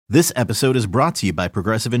This episode is brought to you by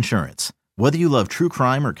Progressive Insurance. Whether you love true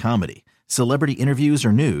crime or comedy, celebrity interviews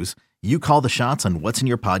or news, you call the shots on what's in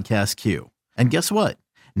your podcast queue. And guess what?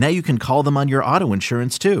 Now you can call them on your auto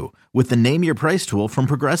insurance too with the Name Your Price tool from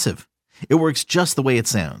Progressive. It works just the way it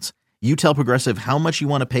sounds. You tell Progressive how much you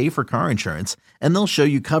want to pay for car insurance, and they'll show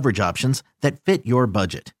you coverage options that fit your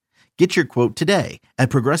budget. Get your quote today at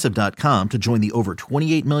Progressive.com to join the over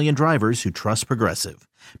 28 million drivers who trust Progressive.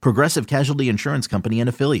 Progressive Casualty Insurance Company and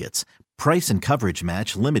Affiliates. Price and coverage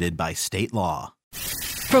match limited by state law.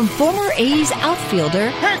 From former A's outfielder...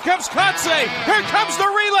 Here comes Kotsay! Here comes the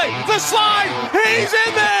relay! The slide! He's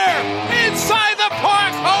in there! Inside the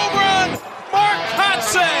park! Home run! Mark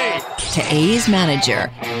Kotsay! To A's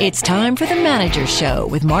manager. It's time for the Manager Show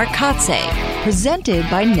with Mark Kotsay, presented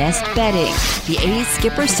by Nest Bedding. The A's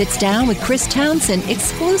skipper sits down with Chris Townsend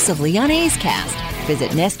exclusively on A's Cast.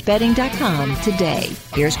 Visit nestbedding.com today.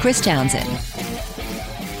 Here's Chris Townsend.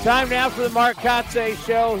 Time now for the Mark Kotsay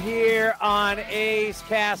Show here on A's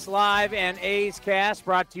Cast Live and A's Cast,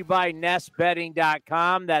 brought to you by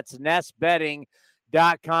nestbedding.com. That's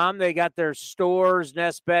nestbedding.com. They got their stores,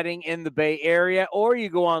 Nest Bedding, in the Bay Area, or you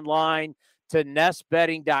go online to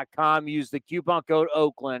nestbedding.com. Use the coupon code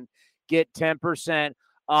Oakland. Get 10%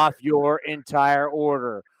 off your entire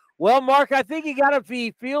order. Well, Mark, I think you got to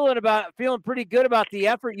be feeling pretty good about the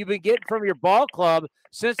effort you've been getting from your ball club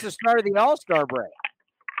since the start of the All-Star break.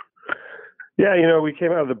 Yeah, we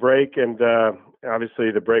came out of the break, and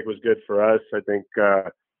obviously the break was good for us. I think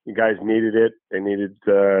you guys needed it. They needed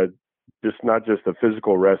not just a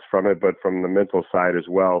physical rest from it, but from the mental side as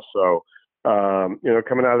well. So,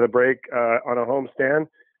 coming out of the break on a homestand,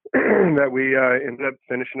 that we ended up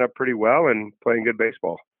finishing up pretty well and playing good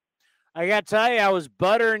baseball. I got to tell you, I was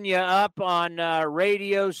buttering you up on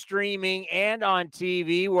radio, streaming, and on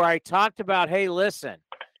TV where I talked about, hey, listen,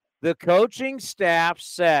 the coaching staff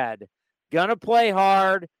said, gonna play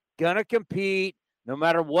hard, gonna compete, no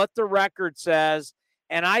matter what the record says.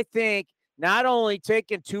 And I think not only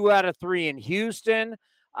taking 2 out of 3 in Houston,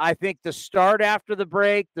 I think the start after the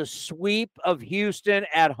break, the sweep of Houston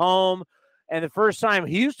at home, and the first time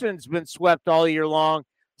Houston's been swept all year long,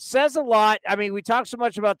 says a lot. I mean, we talk so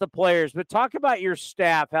much about the players, but talk about your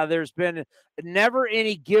staff, how there's been never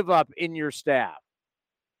any give up in your staff.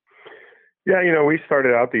 Yeah, we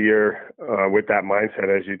started out the year with that mindset,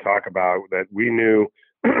 as you talk about, that we knew,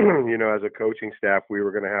 as a coaching staff, we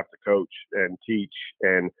were going to have to coach and teach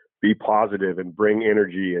and be positive and bring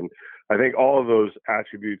energy. And I think all of those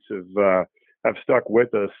attributes have stuck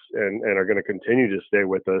with us and are going to continue to stay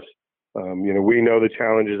with us. We know the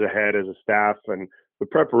challenges ahead as a staff, and the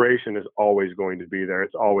preparation is always going to be there.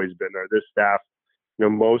 It's always been there. This staff,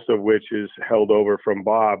 most of which is held over from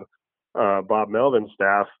Bob Melvin's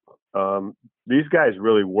staff. These guys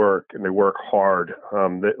really work, and they work hard. A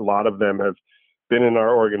lot of them have been in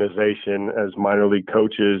our organization as minor league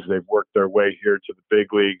coaches. They've worked their way here to the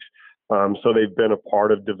big leagues. So they've been a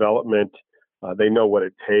part of development. They know what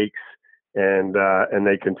it takes, and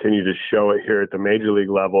they continue to show it here at the major league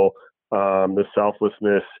level. The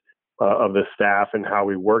selflessness of the staff and how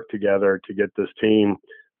we work together to get this team,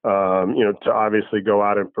 to obviously go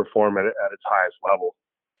out and perform at its highest level.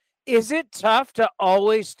 Is it tough to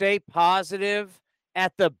always stay positive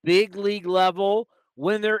at the big league level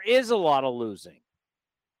when there is a lot of losing?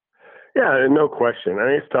 Yeah, no question. I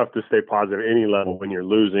mean, it's tough to stay positive at any level when you're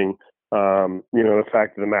losing. The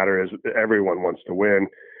fact of the matter is everyone wants to win.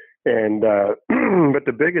 And but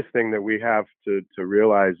the biggest thing that we have to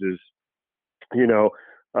realize is,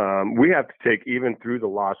 we have to take, even through the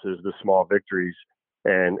losses, the small victories,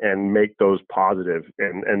 and make those positive.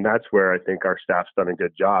 And that's where I think our staff's done a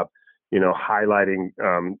good job, highlighting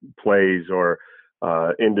plays or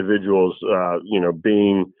individuals,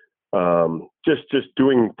 being just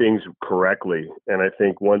doing things correctly. And I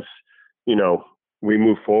think once, we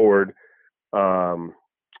move forward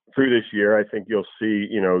through this year, I think you'll see,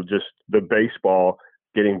 just the baseball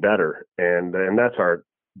getting better. And that's our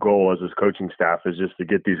goal as this coaching staff, is just to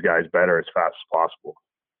get these guys better as fast as possible.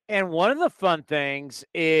 And one of the fun things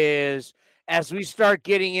is, as we start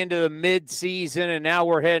getting into the mid-season and now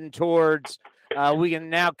we're heading towards, we can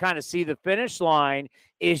now kind of see the finish line,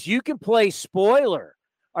 is you can play spoiler.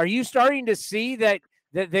 Are you starting to see that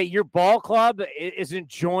your ball club is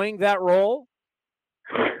enjoying that role?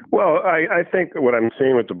 Well, I think what I'm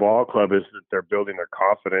seeing with the ball club is that they're building their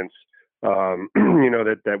confidence.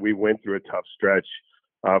 That we went through a tough stretch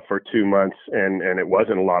for 2 months, and it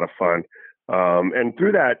wasn't a lot of fun. And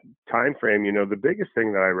through that time frame, the biggest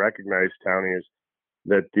thing that I recognize, Townie, is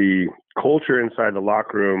that the culture inside the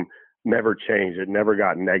locker room never changed. It never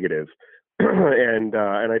got negative. and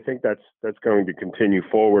I think that's going to continue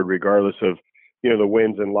forward regardless of the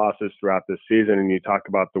wins and losses throughout this season. And you talk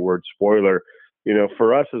about the word spoiler.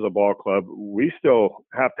 For us as a ball club, we still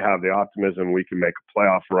have to have the optimism we can make a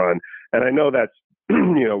playoff run. And I know that's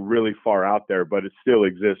really far out there, but it still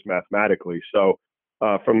exists mathematically. So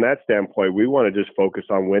from that standpoint, we want to just focus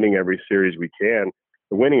on winning every series we can,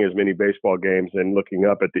 winning as many baseball games, and looking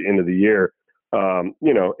up at the end of the year,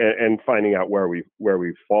 and finding out where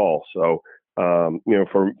we fall. So,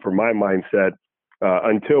 for my mindset,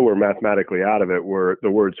 until we're mathematically out of it, the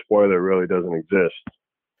word spoiler really doesn't exist.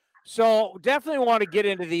 So definitely want to get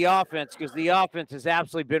into the offense, because the offense has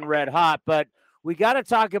absolutely been red hot, but we got to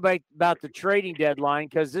talk about the trading deadline,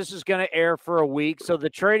 because this is going to air for a week. So the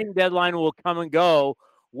trading deadline will come and go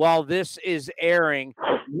while this is airing.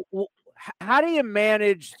 How do you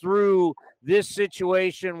manage through this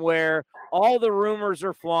situation where all the rumors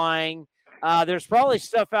are flying? There's probably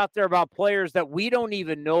stuff out there about players that we don't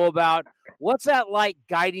even know about. What's that like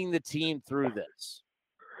guiding the team through this?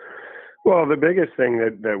 Well, the biggest thing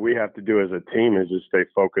that we have to do as a team is just stay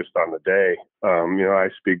focused on the day. I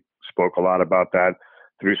spoke a lot about that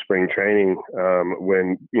through spring training,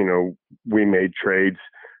 when, we made trades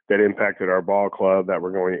that impacted our ball club, that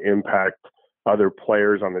were going to impact other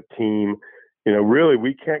players on the team. Really,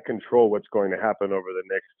 we can't control what's going to happen over the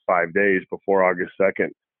next 5 days before August 2nd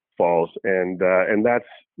falls. And that's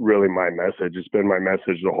really my message. It's been my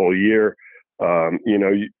message the whole year.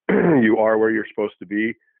 You are where you're supposed to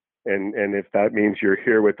be. And if that means you're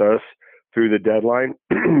here with us through the deadline,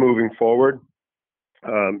 moving forward,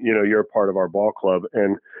 you're a part of our ball club.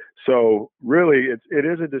 And so really it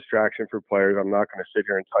is a distraction for players. I'm not going to sit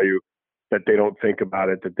here and tell you that they don't think about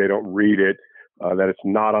it, that they don't read it, that it's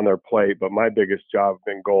not on their plate. But my biggest job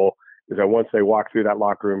and goal is that once they walk through that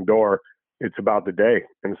locker room door, it's about the day,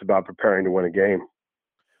 and it's about preparing to win a game.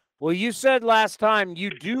 Well, you said last time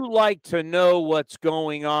you do like to know what's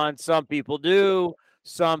going on. Some people do.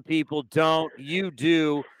 Some people don't. You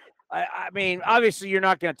do. I mean, obviously, you're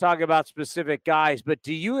not going to talk about specific guys, but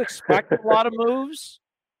do you expect a lot of moves?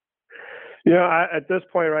 At this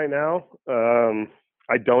point right now,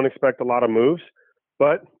 I don't expect a lot of moves,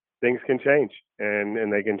 but things can change,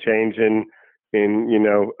 and they can change in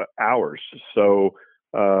hours. So,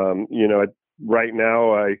 right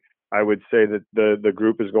now, I would say that the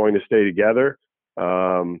group is going to stay together,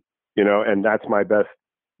 and that's my best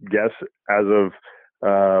guess as of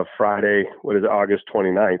Friday, August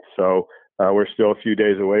 29th. So we're still a few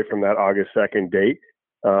days away from that August 2nd date.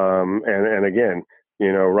 And again,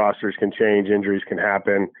 rosters can change, injuries can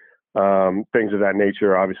happen, things of that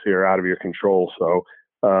nature obviously are out of your control. So,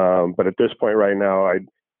 but at this point right now,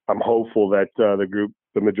 I'm hopeful that the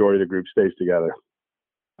majority of the group stays together.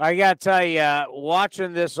 I got to tell you,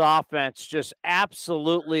 watching this offense just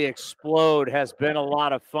absolutely explode has been a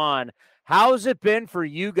lot of fun. How's it been for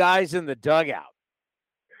you guys in the dugout?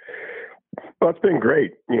 Well, it's been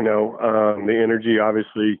great. The energy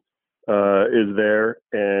obviously is there,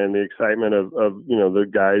 and the excitement of the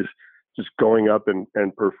guys just going up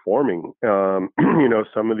and performing.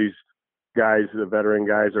 Some of these guys, the veteran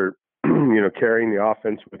guys, are carrying the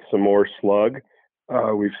offense with some more slug.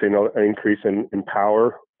 We've seen an increase in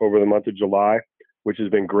power over the month of July, which has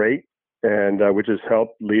been great, and which has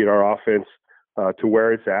helped lead our offense to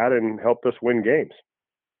where it's at and helped us win games.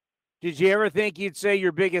 Did you ever think you'd say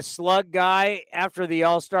your biggest slug guy after the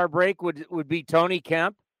All-Star break would be Tony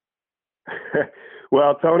Kemp?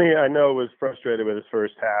 Well, Tony, I know, was frustrated with his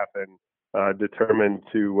first half and determined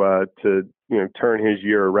to turn his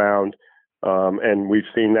year around. And we've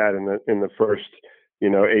seen that in the first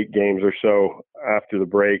 8 games or so after the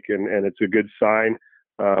break, and it's a good sign.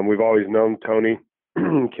 We've always known Tony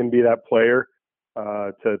can be that player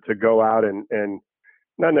to go out and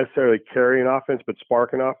not necessarily carry an offense, but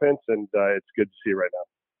spark an offense, and it's good to see right now.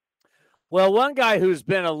 Well, one guy who's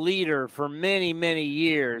been a leader for many, many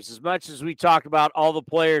years, as much as we talk about all the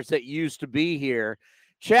players that used to be here,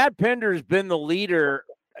 Chad Pinder's been the leader,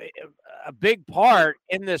 a big part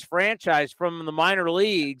in this franchise from the minor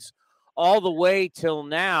leagues all the way till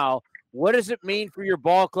now. What does it mean for your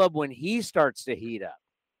ball club when he starts to heat up?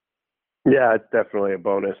 Yeah, it's definitely a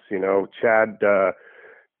bonus. Chad,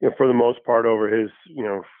 for the most part over his,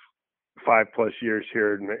 5+ years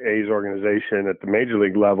here in the A's organization at the major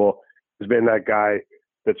league level, has been that guy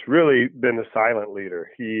that's really been the silent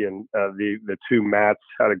leader. He and the two Matts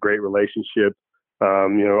had a great relationship.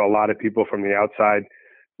 A lot of people from the outside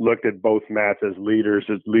looked at both Matts as leaders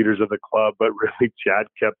of the club, but really Chad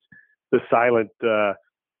kept the silent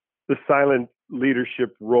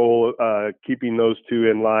leadership role, keeping those two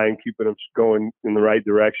in line, keeping them going in the right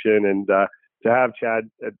direction. And to have Chad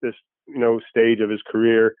at this stage of his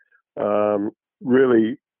career,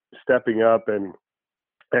 really stepping up and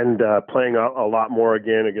playing a lot more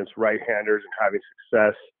again against right-handers and having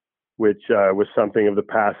success, which was something of the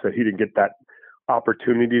past that he didn't get that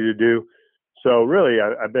opportunity to do. So really,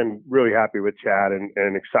 I've been really happy with Chad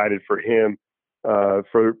and excited for him,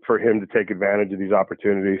 for him to take advantage of these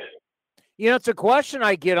opportunities. It's a question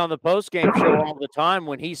I get on the postgame show all the time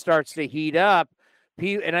when he starts to heat up.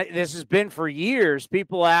 This has been for years.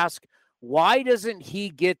 People ask, why doesn't he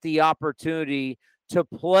get the opportunity to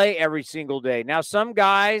play every single day? Now, some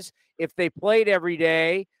guys, if they played every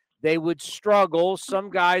day, they would struggle. Some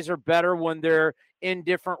guys are better when they're in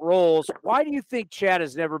different roles. Why do you think Chad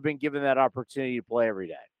has never been given that opportunity to play every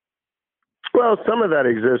day? Well, some of that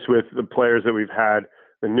exists with the players that we've had,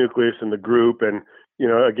 the nucleus and the group. And,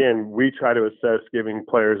 again, we try to assess giving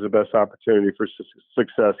players the best opportunity for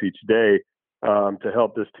success each day to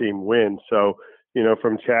help this team win. So,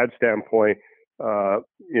 from Chad's standpoint,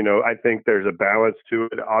 I think there's a balance to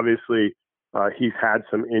it. Obviously, he's had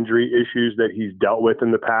some injury issues that he's dealt with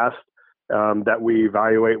in the past that we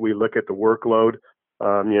evaluate. We look at the workload.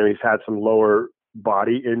 He's had some lower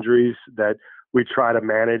body injuries that we try to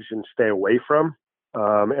manage and stay away from.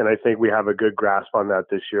 And I think we have a good grasp on that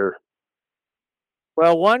this year.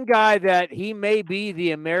 Well, one guy that he may be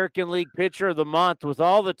the American League Pitcher of the Month with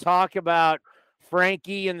all the talk about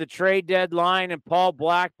Frankie and the trade deadline and Paul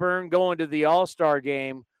Blackburn going to the All-Star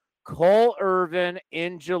game, Cole Irvin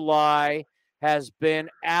in July has been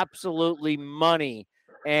absolutely money.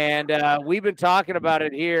 And we've been talking about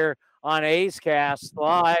it here on A's Cast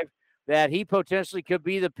Live that he potentially could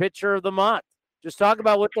be the pitcher of the month. Just talk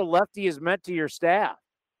about what the lefty has meant to your staff.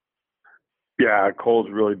 Yeah, Cole's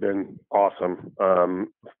really been awesome.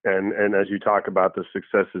 And as you talk about the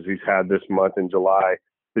successes he's had this month in July,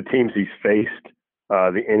 the teams he's faced,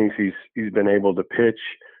 the innings he's been able to pitch,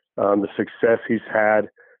 the success he's had,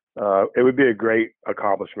 it would be a great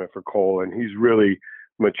accomplishment for Cole. And he's really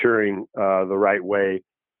maturing the right way.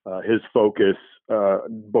 His focus,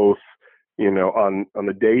 both, on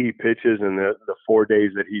the day he pitches and the 4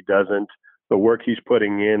 days that he doesn't, the work he's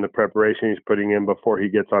putting in, the preparation he's putting in before he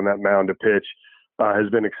gets on that mound to pitch has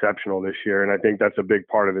been exceptional this year. And I think that's a big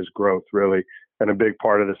part of his growth, really, and a big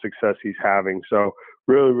part of the success he's having. So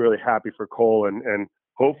really, really happy for Cole and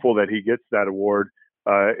hopeful that he gets that award.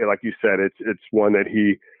 Like you said, it's one that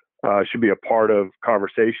he should be a part of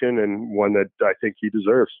conversation and one that I think he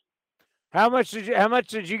deserves. How much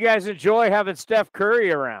did you guys enjoy having Steph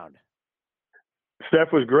Curry around?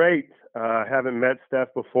 Steph was great. I haven't met Steph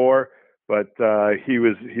before, but he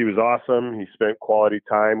was awesome. He spent quality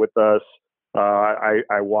time with us.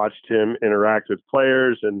 I watched him interact with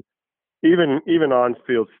players and even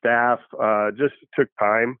on-field staff. Just took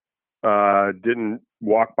time. Didn't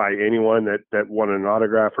walk by anyone that wanted an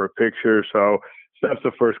autograph or a picture. So Steph's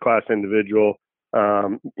a first-class individual.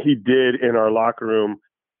 He did in our locker room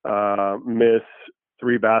miss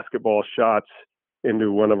 3 basketball shots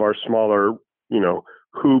into one of our smaller,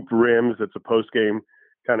 hoop rims. It's a post-game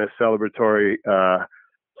kind of celebratory,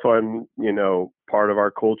 fun, part of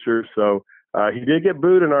our culture. So he did get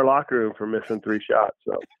booed in our locker room for missing 3 shots.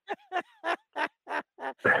 So.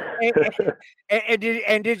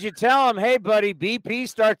 and did you tell him, hey, buddy, BP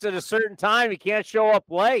starts at a certain time. You can't show up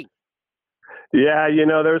late. Yeah,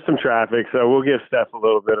 there was some traffic, so we'll give Steph a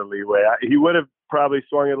little bit of leeway. He would have probably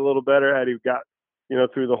swung it a little better had he got,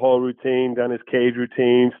 through the whole routine, done his cage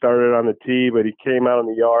routine, started on the tee, but he came out in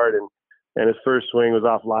the yard and his first swing was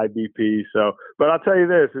off live BP. So, but I'll tell you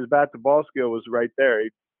this, his bat to ball skill was right there. He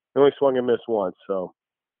only swung and missed once. So.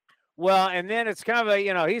 Well, and then it's kind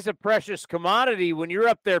of he's a precious commodity when you're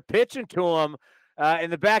up there pitching to him.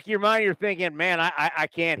 In the back of your mind, you're thinking, man, I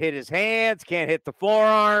can't hit his hands, can't hit the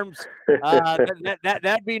forearms.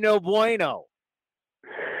 That'd be no bueno.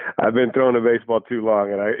 I've been throwing a baseball too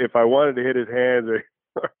long, and if I wanted to hit his hands or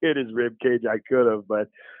hit his rib cage, I could have, but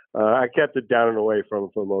I kept it down and away from him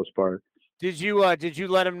for the most part. Did you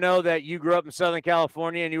let him know that you grew up in Southern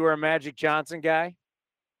California and you were a Magic Johnson guy?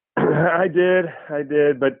 I did,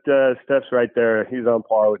 but Steph's right there. He's on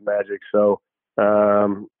par with Magic, so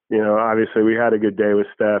obviously we had a good day with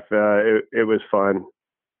Steph. It was fun.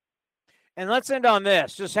 And let's end on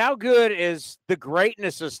this. Just how good is the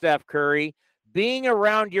greatness of Steph Curry being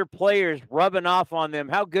around your players, rubbing off on them?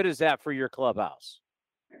 How good is that for your clubhouse?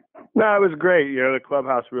 No, it was great. The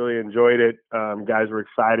clubhouse really enjoyed it. Guys were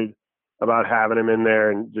excited about having him in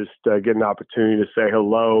there and just getting an opportunity to say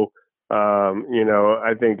hello.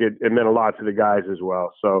 I think it meant a lot to the guys as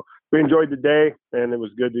well. So we enjoyed the day, and it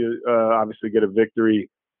was good to obviously get a victory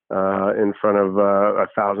in front of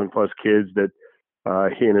 1,000+ kids that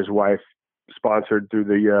he and his wife sponsored through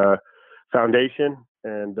the foundation,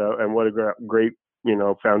 and what a great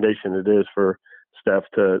foundation it is for Steph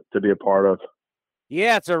to be a part of.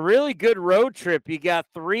 Yeah, it's a really good road trip. You got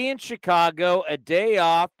 3 in Chicago, a day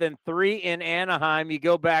off, then 3 in Anaheim. You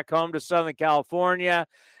go back home to Southern California,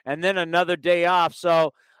 and then another day off.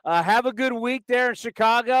 So have a good week there in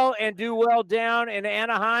Chicago and do well down in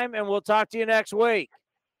Anaheim, and we'll talk to you next week.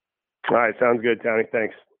 All right, sounds good, Tony.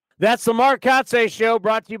 Thanks. That's the Mark Kotsay Show,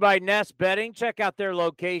 brought to you by Nest Betting. Check out their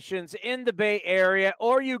locations in the Bay Area,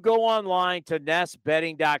 or you go online to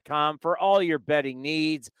nestbetting.com for all your betting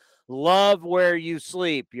needs. Love where you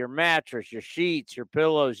sleep, your mattress, your sheets, your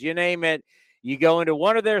pillows, you name it. You go into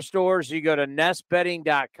one of their stores, you go to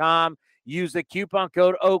nestbetting.com, use the coupon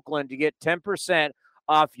code Oakland to get 10%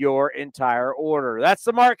 off your entire order. That's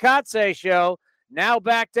the Mark Kotsay Show. Now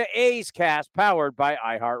back to A's Cast, powered by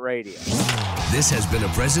iHeartRadio. This has been a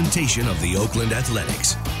presentation of the Oakland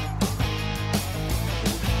Athletics.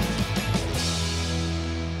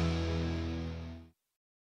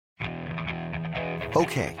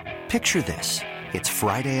 Okay, picture this. It's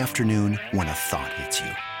Friday afternoon when a thought hits you.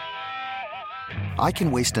 I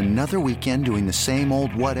can waste another weekend doing the same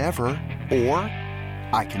old whatever, or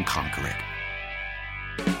I can conquer it.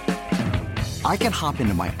 I can hop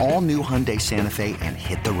into my all-new Hyundai Santa Fe and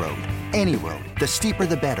hit the road. Any road. The steeper,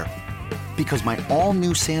 the better. Because my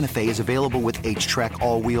all-new Santa Fe is available with H-Track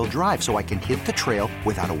all-wheel drive, so I can hit the trail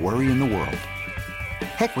without a worry in the world.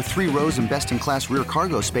 Heck, with 3 rows and best-in-class rear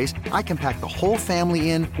cargo space, I can pack the whole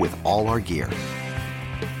family in with all our gear.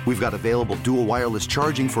 We've got available dual wireless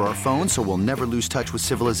charging for our phones, so we'll never lose touch with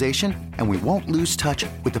civilization, and we won't lose touch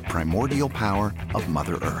with the primordial power of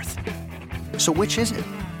Mother Earth. So which is it?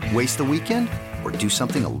 Waste the weekend or do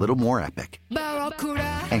something a little more epic?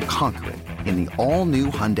 And conquer it in the all-new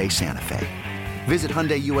Hyundai Santa Fe. Visit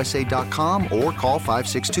HyundaiUSA.com or call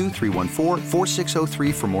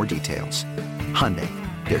 562-314-4603 for more details. Hyundai,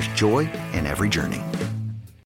 there's joy in every journey.